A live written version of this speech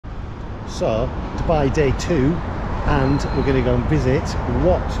So, Dubai day 2, and we're going to go and visit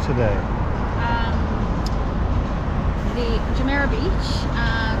what today? The Jumeirah beach,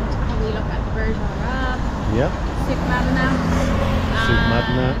 and have we look at the Burj Al Arab. Yep. Madinat.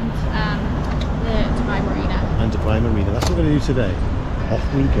 Madinat. And the Dubai Marina. And Dubai Marina. That's what we're going to do today.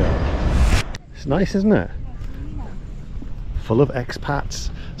 Off we go. It's nice, isn't it? Full of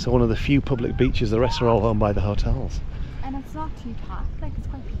expats. So one of the few public beaches, the rest are all owned by the hotels. And it's not too packed, like it's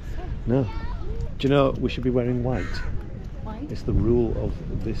quite peaceful. No. Do you know we should be wearing white? White? It's the rule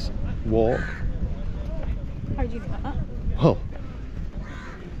of this walk. How do you do that? Oh,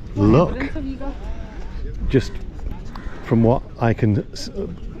 What look. evidence have you got? Just from what I can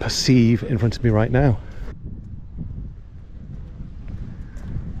perceive in front of me right now.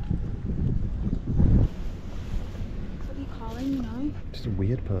 What are you calling me now? Just a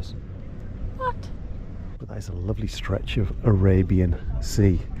weird person. What? But that is a lovely stretch of Arabian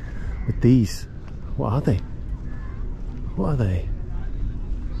Sea. With these, what are they? What are they?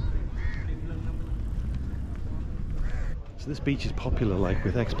 So this beach is popular, like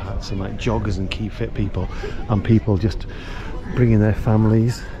with expats and like joggers and keep fit people, and people just bringing their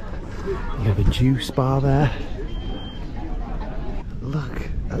families. You have a juice bar there. Look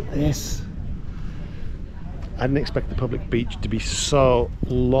at this. I didn't expect the public beach to be so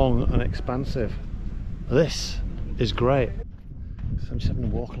long and expansive. This is great. So I'm just having a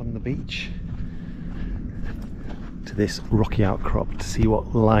walk along the beach to this rocky outcrop to see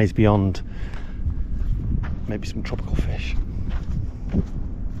what lies beyond. Maybe some tropical fish.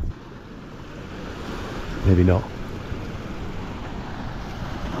 Maybe not.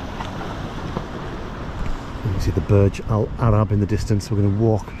 You can see the Burj Al Arab in the distance. We're going to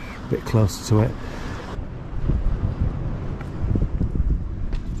walk a bit closer to it.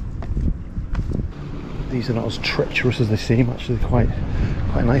 These are not as treacherous as they seem. Actually, quite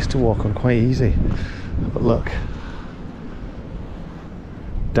nice to walk on, quite easy. But look,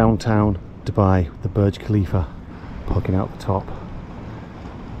 downtown Dubai, the Burj Khalifa poking out the top.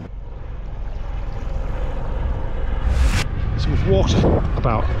 So we've walked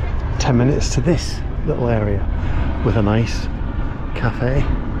about 10 minutes to this little area with a nice cafe,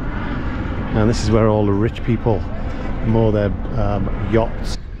 and this is where all the rich people moor their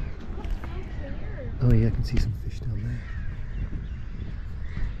yachts. Oh yeah, I can see some fish down there.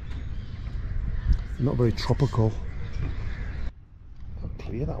 Not very tropical. How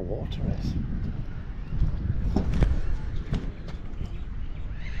clear that water is.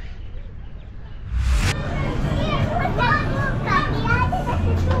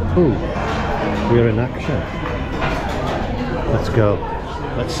 Ooh, we're in action. Let's go.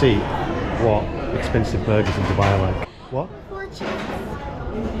 Let's see what expensive burgers in Dubai are like. What?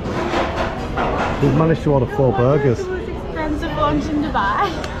 We've managed to order 4 burgers. The most expensive lunch in Dubai.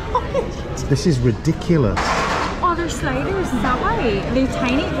 This is ridiculous. Oh, they're sliders, is that why? They're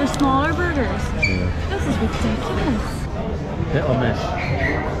tiny, they're smaller burgers. Yeah. This is ridiculous. Hit or miss?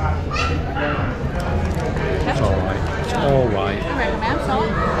 It's alright. It's alright. I recommend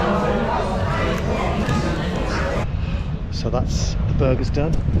So that's the burgers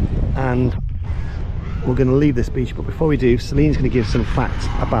done, and we're going to leave this beach, but before we do, Celine's going to give some facts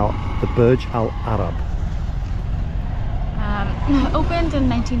about the Burj Al Arab. Opened in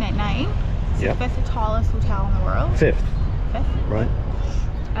 1999. It's Yep. the 5th tallest hotel in the world. 5th. 5th. Right.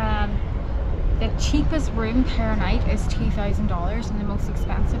 The cheapest room per night is $2,000 and the most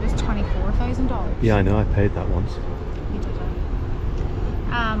expensive is $24,000. Yeah, I know, I paid that once. You did it.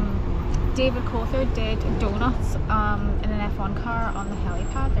 David Coulthard did donuts in an F1 car on the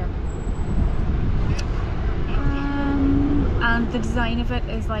helipad there. And the design of it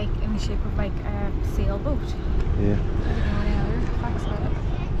is like in the shape of like a sailboat. Yeah. I don't know any other facts about it.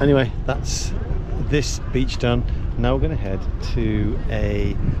 Anyway, that's this beach done. Now we're going to head to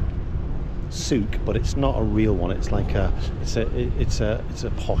a souk, but it's not a real one. It's like it's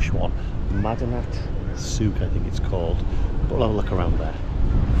a posh one. Madinat souk, I think it's called. But we'll have a look around there.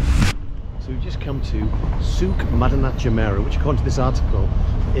 So we've just come to Souk Madinat Jumeirah, which according to this article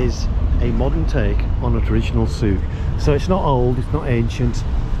is a modern take on a traditional souk. So it's not old, it's not ancient,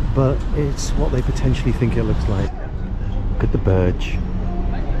 but it's what they potentially think it looks like. Look at the Burj.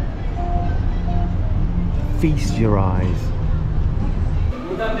 Feast your eyes.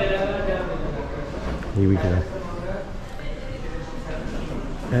 Here we go.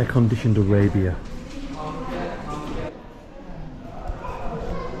 Air-conditioned Arabia.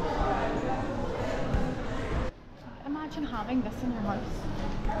 Imagine having this in your house.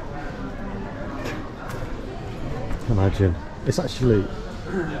 Imagine. It's actually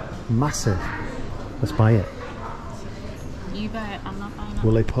massive. Let's buy it. You buy it, I'm not buying it.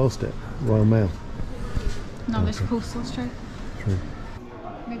 Will they post it? Royal Mail. No, there's postal strip. True.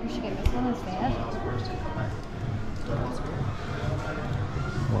 Maybe we should get this one instead.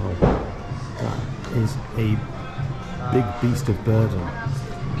 Wow. That is a big beast of burden.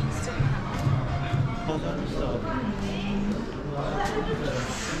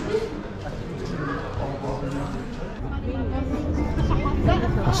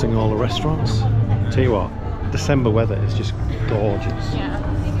 Passing all the restaurants. Tell you what, December weather is just gorgeous. Yeah.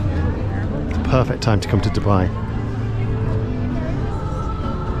 Perfect time to come to Dubai.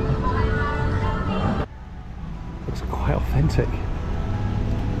 Looks quite authentic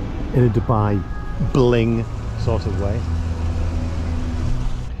in a Dubai bling sort of way.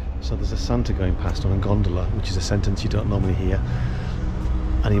 So there's a Santa going past on a gondola, which is a sentence you don't normally hear,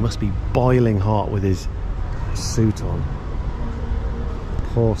 and he must be boiling hot with his suit on.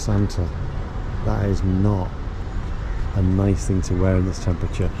 Poor Santa. That is not a nice thing to wear in this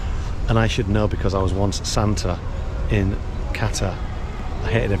temperature. And I should know because I was once Santa in Qatar.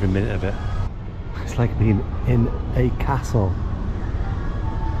 I hated every minute of it. It's like being in a castle.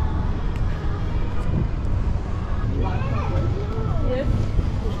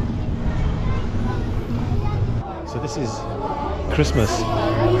 So this is Christmas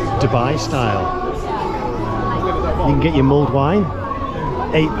Dubai style. You can get your mulled wine,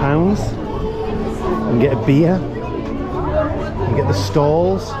 £8. You can get a beer. You can get the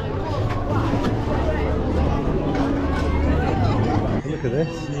stalls. Look at this.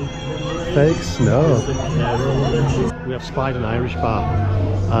 Fake snow. We have Spied an Irish bar.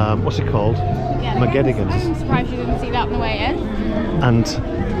 What's it called? Magedigan's. I'm surprised you didn't see that on the way in. And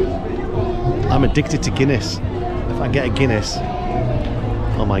I'm addicted to Guinness. If I get a Guinness,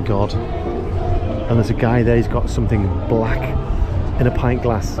 oh my god. And there's a guy there, he's got something black in a pint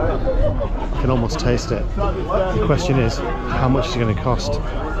glass. I can almost taste it. The question is, how much is it going to cost?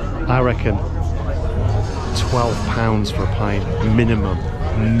 I reckon £12 for a pint, minimum.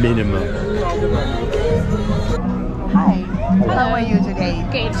 Hi, how are you today?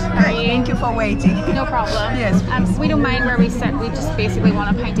 Good. How are you? Thank you for waiting. No problem. Yes. We don't mind where we sit. We just basically want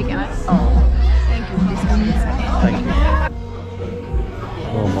a pint of Guinness. Oh, thank you. Please come inside. Thank you.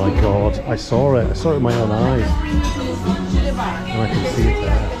 Oh my god, I saw it with my own eyes. And I can see it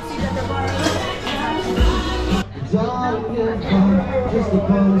there.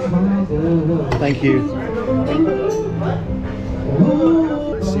 Thank you.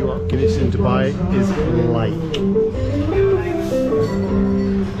 Let's see what Guinness in Dubai is like.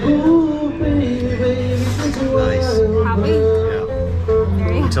 Nice. Happy?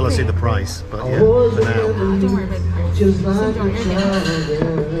 Yeah. Until I see the price, but yeah, for now. Don't worry about the price. Just enjoy your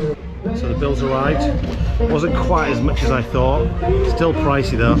Guinness. So the bills arrived. Wasn't quite as much as I thought. Still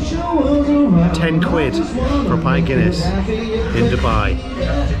pricey though. 10 quid for a pint of Guinness in Dubai.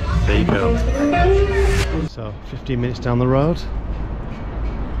 There you go. So 15 minutes down the road,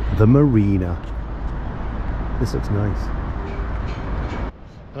 the Marina. This looks nice.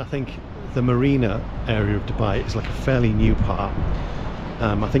 And I think the Marina area of Dubai is like a fairly new part.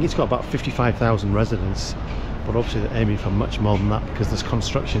 I think it's got about 55,000 residents. But obviously they're aiming for much more than that because there's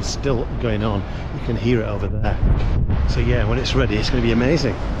construction still going on. You can hear it over there. So yeah, when it's ready, it's going to be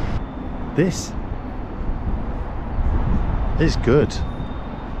amazing. This is good.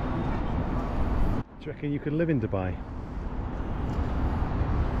 Do you reckon you could live in Dubai?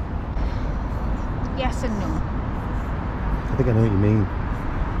 Yes and no. I think I know what you mean.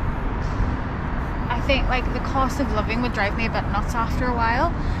 I think like the cost of living would drive me a bit nuts after a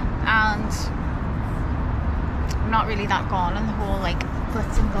while, and I'm not really that gone on the whole like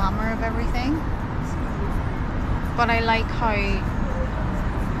glitz and glamour of everything, but I like how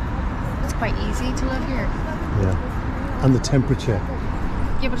it's quite easy to live here. Yeah, and the temperature.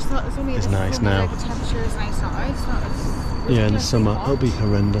 Yeah, but it's only It's nice now. The temperature is nice now. It's not. It's Yeah, in the ridiculously summer hot. it'll be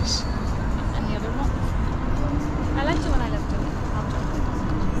horrendous. And the other one, I liked it when I lived in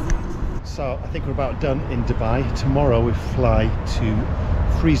it. So I think we're about done in Dubai. Tomorrow we fly to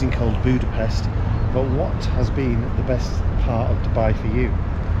freezing cold Budapest. But what has been the best part of Dubai for you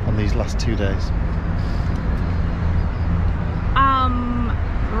on these last 2 days?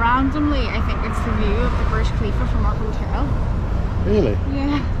 Randomly, I think it's the view of the Burj Khalifa from our hotel. Really?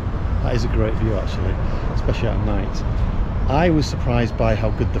 Yeah. That is a great view actually, especially at night. I was surprised by how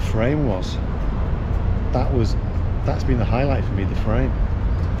good the frame was. That's been the highlight for me, the frame.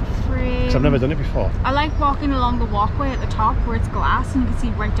 Because I've never done it before. I like walking along the walkway at the top where it's glass and you can see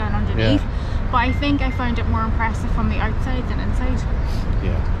right down underneath. Yeah. But I think I found it more impressive from the outside than inside.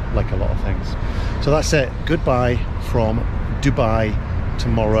 Yeah, like a lot of things. So that's it. Goodbye from Dubai,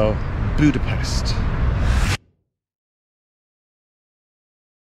 tomorrow Budapest.